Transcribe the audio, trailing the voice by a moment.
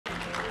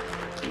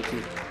Thank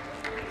you.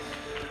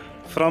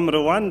 From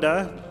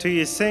Rwanda,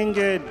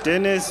 Tuyisenge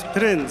Denys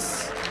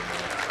Prince.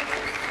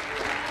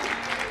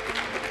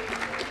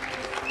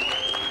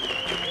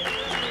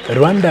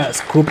 Rwanda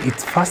scooped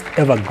its first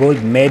ever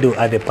gold medal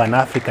at the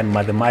Pan-African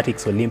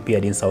Mathematics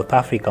Olympiad in South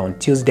Africa on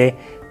Tuesday,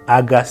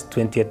 August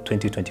 20,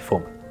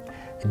 2024.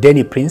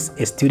 Denys Prince,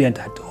 a student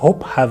at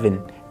Hope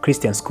Haven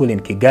Christian School in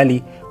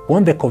Kigali,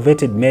 won the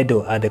coveted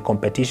medal at the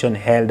competition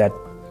held at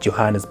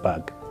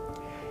Johannesburg.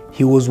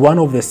 He was one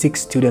of the 6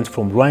 students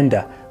from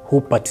Rwanda who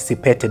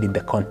participated in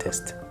the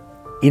contest.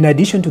 In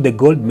addition to the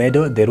gold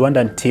medal, the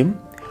Rwandan team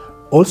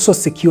also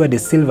secured a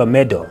silver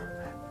medal,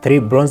 3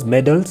 bronze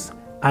medals,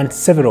 and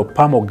several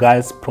Pamo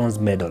Girls bronze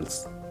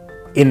medals.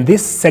 In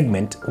this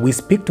segment, we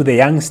speak to the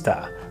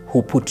youngster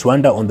who put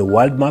Rwanda on the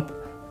world map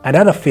and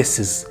other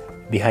faces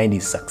behind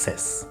his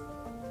success.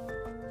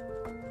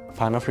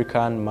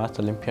 Pan-African Math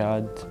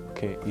Olympiad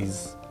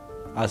is,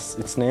 as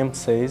its name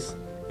says,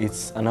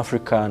 it's an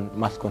African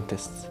math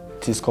contest.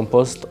 It is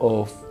composed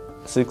of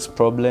 6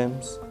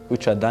 problems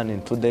which are done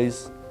in 2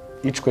 days.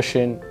 Each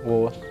question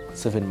worth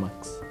 7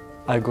 marks.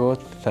 I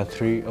got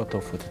 33 out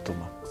of 42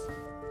 marks.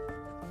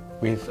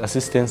 With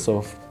assistance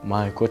of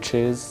my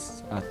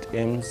coaches at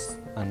AIMS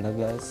and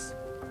others,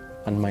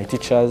 and my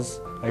teachers,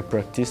 I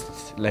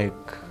practiced like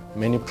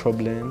many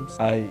problems.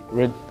 I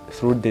read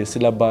through the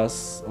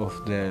syllabus of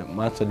the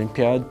Math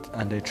Olympiad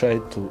and I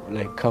tried to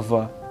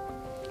cover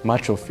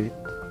much of it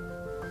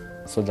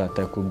so that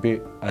I could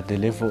be at the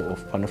level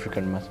of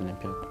Pan-African Math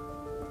Olympiad.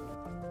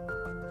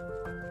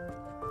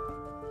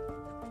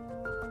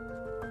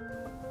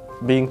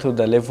 Being to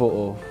the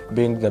level of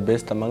being the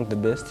best among the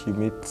best, you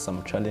meet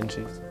some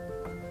challenges.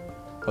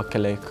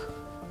 Like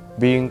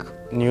being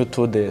new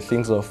to the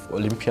things of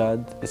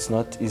Olympiad, it's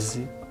not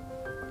easy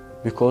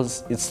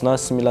because it's not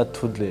similar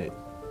to the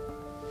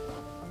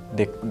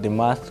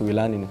math we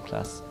learn in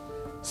class.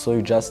 So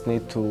you just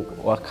need to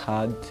work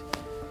hard,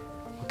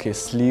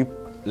 sleep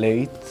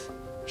late,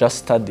 just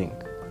studying.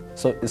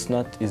 So it's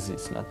not easy,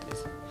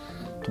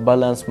 To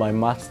balance my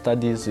math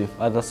studies with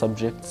other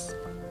subjects,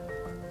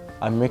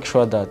 I make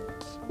sure that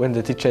when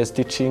the teacher is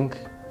teaching,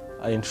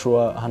 I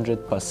ensure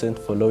 100%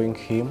 following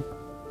him,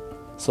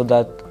 so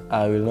that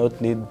I will not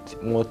need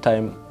more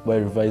time while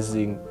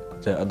revising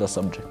the other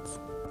subjects.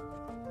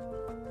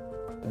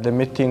 The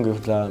meeting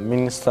with the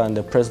minister and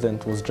the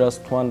president was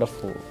just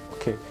wonderful.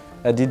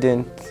 I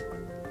didn't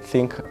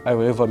think I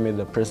will ever meet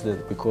the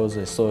president because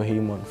I saw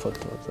him on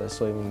photos, I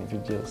saw him in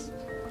videos.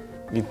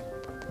 It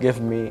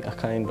gave me a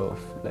kind of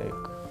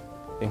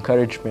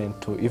encouragement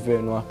to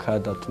even work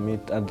harder to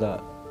meet other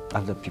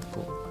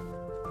people.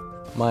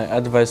 My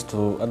advice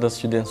to other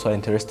students who are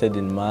interested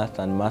in math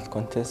and math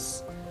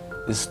contests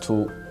is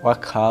to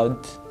work hard.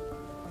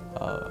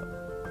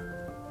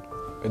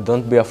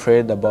 Don't be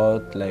afraid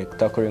about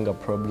tackling a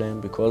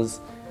problem,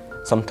 because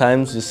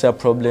sometimes you see a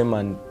problem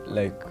and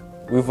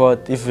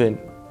without even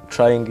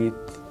trying it,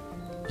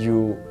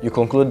 you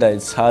conclude that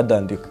it's hard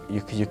and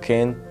you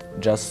can't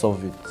just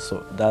solve it.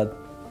 So that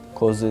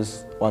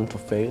causes one to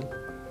fail.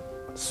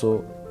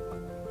 So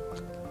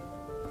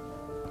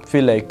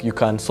feel like you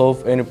can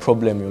solve any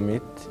problem you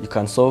meet. You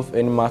can solve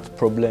any math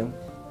problem.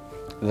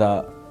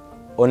 The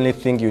only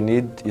thing you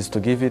need is to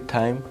give it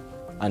time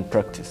and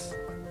practice.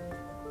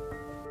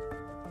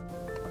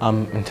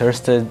 I'm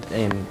interested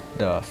in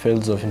the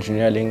fields of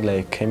engineering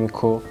like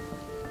chemical,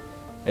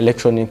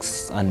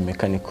 electronics, and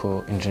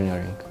mechanical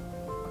engineering.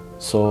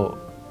 So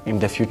in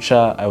the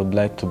future, I would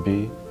like to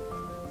be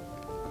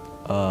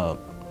an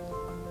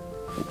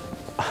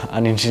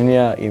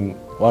engineer in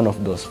one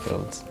of those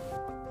fields.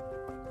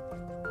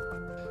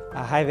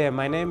 Hi there,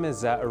 my name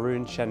is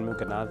Arun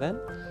Shanmuganathan.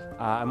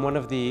 I'm one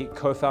of the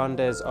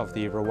co-founders of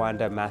the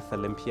Rwanda Math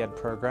Olympiad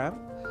program.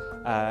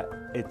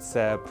 It's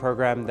a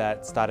program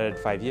that started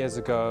 5 years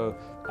ago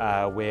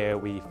where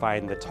we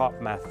find the top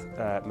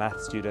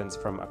math students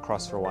from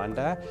across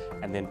Rwanda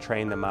and then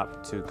train them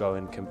up to go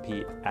and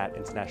compete at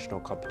international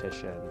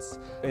competitions.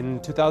 In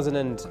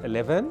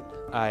 2011,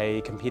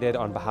 I competed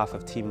on behalf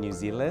of Team New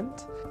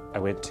Zealand. I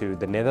went to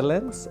the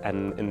Netherlands,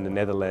 and in the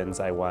Netherlands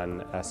I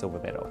won a silver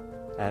medal.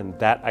 And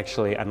that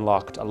actually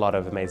unlocked a lot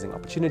of amazing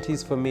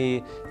opportunities for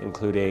me,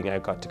 including I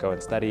got to go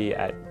and study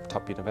at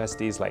top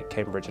universities like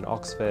Cambridge and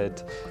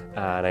Oxford,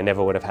 and I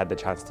never would have had the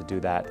chance to do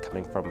that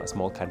coming from a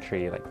small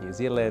country like New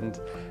Zealand.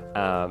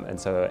 And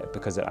so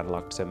because it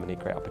unlocked so many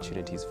great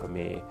opportunities for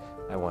me,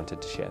 I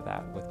wanted to share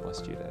that with more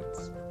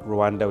students.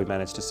 Rwanda, we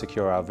managed to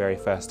secure our very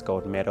first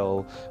gold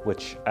medal,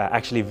 which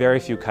actually very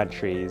few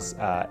countries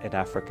in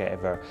Africa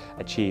ever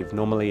achieve.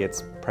 Normally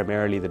it's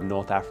primarily the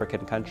North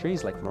African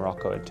countries like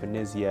Morocco and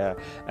Tunisia,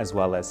 as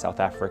well as South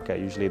Africa.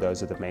 Usually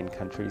those are the main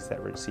countries that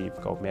receive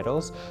gold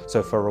medals.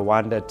 So for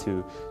Rwanda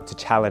to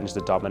challenge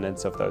the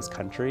dominance of those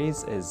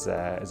countries is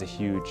a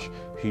huge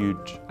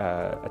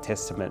a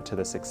testament to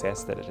the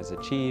success that it has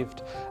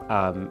achieved.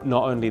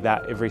 Not only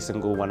that, every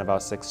single one of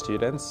our 6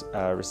 students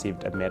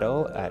received a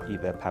medal at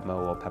either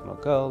Pamo or Pamo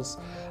Girls.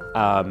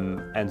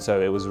 And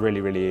so it was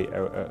really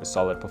a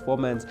solid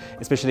performance,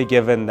 especially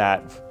given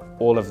that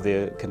all of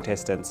the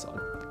contestants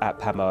at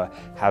PAMO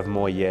have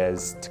more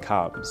years to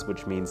come,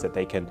 which means that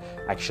they can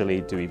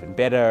actually do even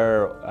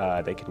better.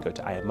 They can go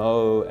to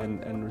IMO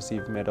and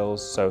receive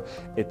medals. So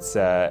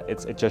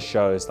it just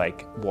shows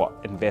like what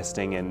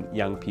investing in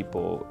young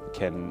people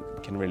can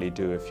really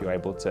do if you're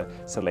able to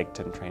select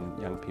and train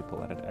young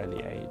people at an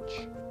early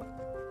age.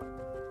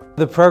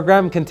 The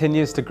program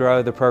continues to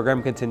grow, the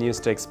program continues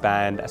to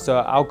expand. So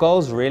our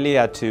goals really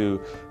are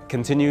to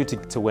continue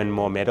to win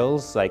more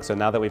medals. So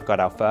now that we've got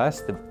our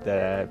first,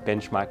 the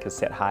benchmark is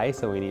set high,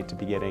 so we need to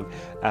be getting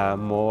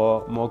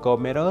more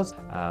gold medals.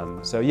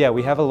 So yeah,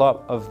 we have a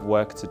lot of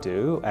work to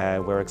do,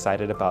 and we're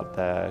excited about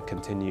the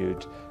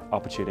continued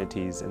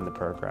opportunities in the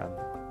program.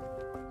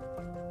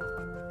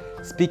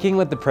 Speaking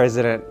with the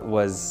president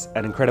was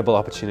an incredible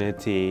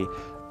opportunity,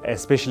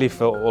 especially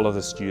for all of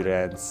the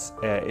students.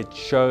 It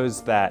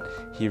shows that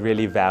he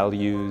really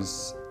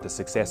values the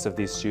success of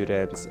these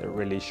students. It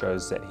really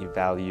shows that he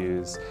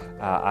values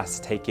us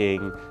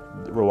taking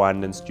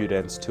Rwandan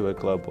students to a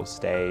global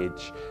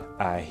stage.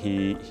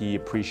 He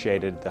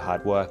appreciated the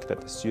hard work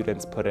that the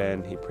students put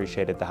in. He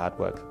appreciated the hard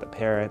work that the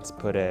parents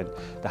put in,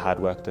 the hard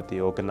work that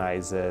the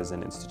organizers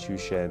and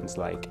institutions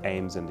like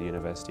AIMS and the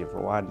University of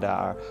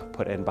Rwanda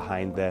put in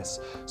behind this.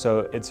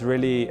 So it's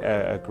really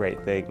a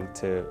great thing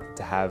to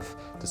have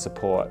the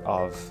support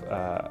of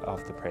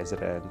the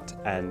president.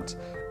 And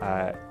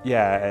I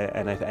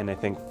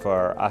think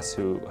for us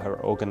who are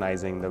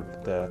organizing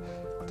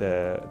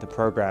the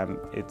program,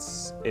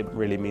 it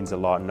really means a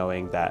lot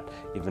knowing that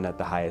even at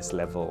the highest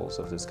levels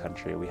of this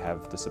country, we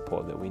have the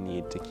support that we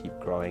need to keep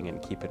growing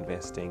and keep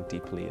investing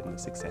deeply in the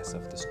success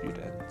of the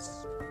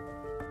students.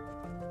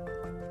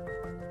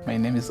 My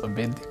name is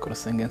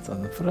Tuyisenge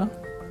Denys Prince,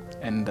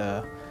 and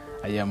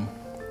I am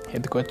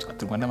head coach at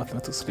Rwanda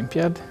Mathematics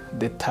Olympiad.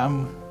 The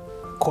term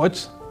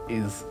coach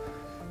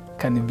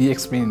can be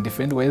explained in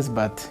different ways,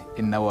 but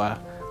in our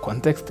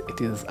context,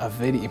 it is a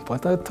very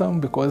important term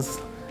because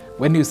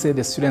when you say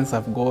the students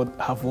have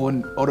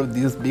won all of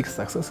these big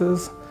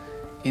successes,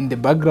 in the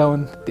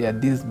background there are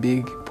these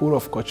big pool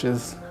of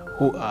coaches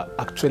who are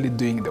actually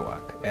doing the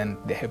work, and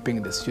they're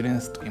helping the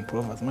students to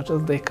improve as much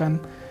as they can.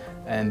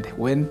 And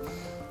when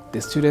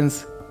the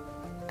students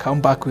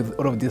come back with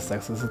all of these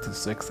successes, it is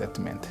so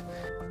excitement.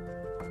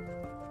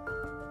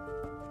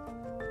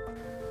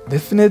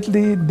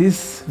 Definitely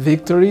this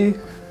victory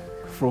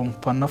from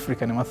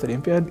Pan-African Math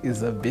Olympiad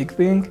is a big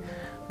thing,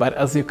 but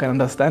as you can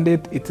understand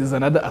it, it is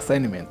another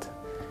assignment.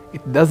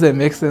 It doesn't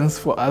make sense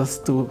for us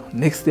to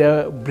next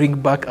year bring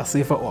back a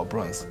silver or a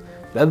bronze.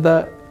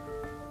 Rather,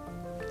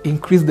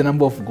 increase the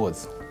number of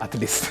golds, at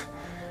least.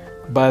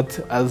 But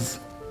as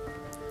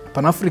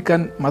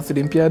Pan-African Math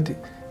Olympiad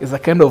is a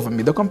kind of a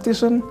middle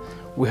competition,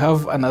 we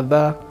have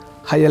another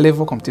higher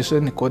level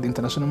competition called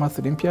International Math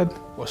Olympiad,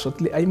 or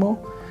shortly IMO.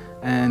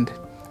 And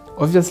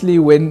obviously,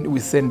 when we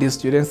send these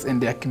students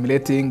and they're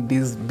accumulating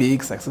these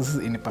big successes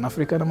in the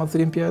Pan-African Math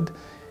Olympiad,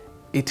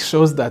 it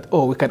shows that,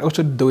 oh, we can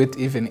actually do it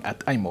even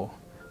at IMO.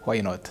 Why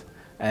not?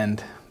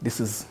 And this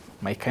is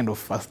my kind of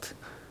first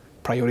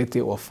priority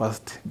or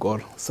first goal,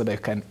 so that I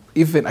can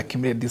even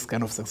accumulate this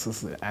kind of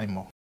success at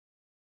IMO.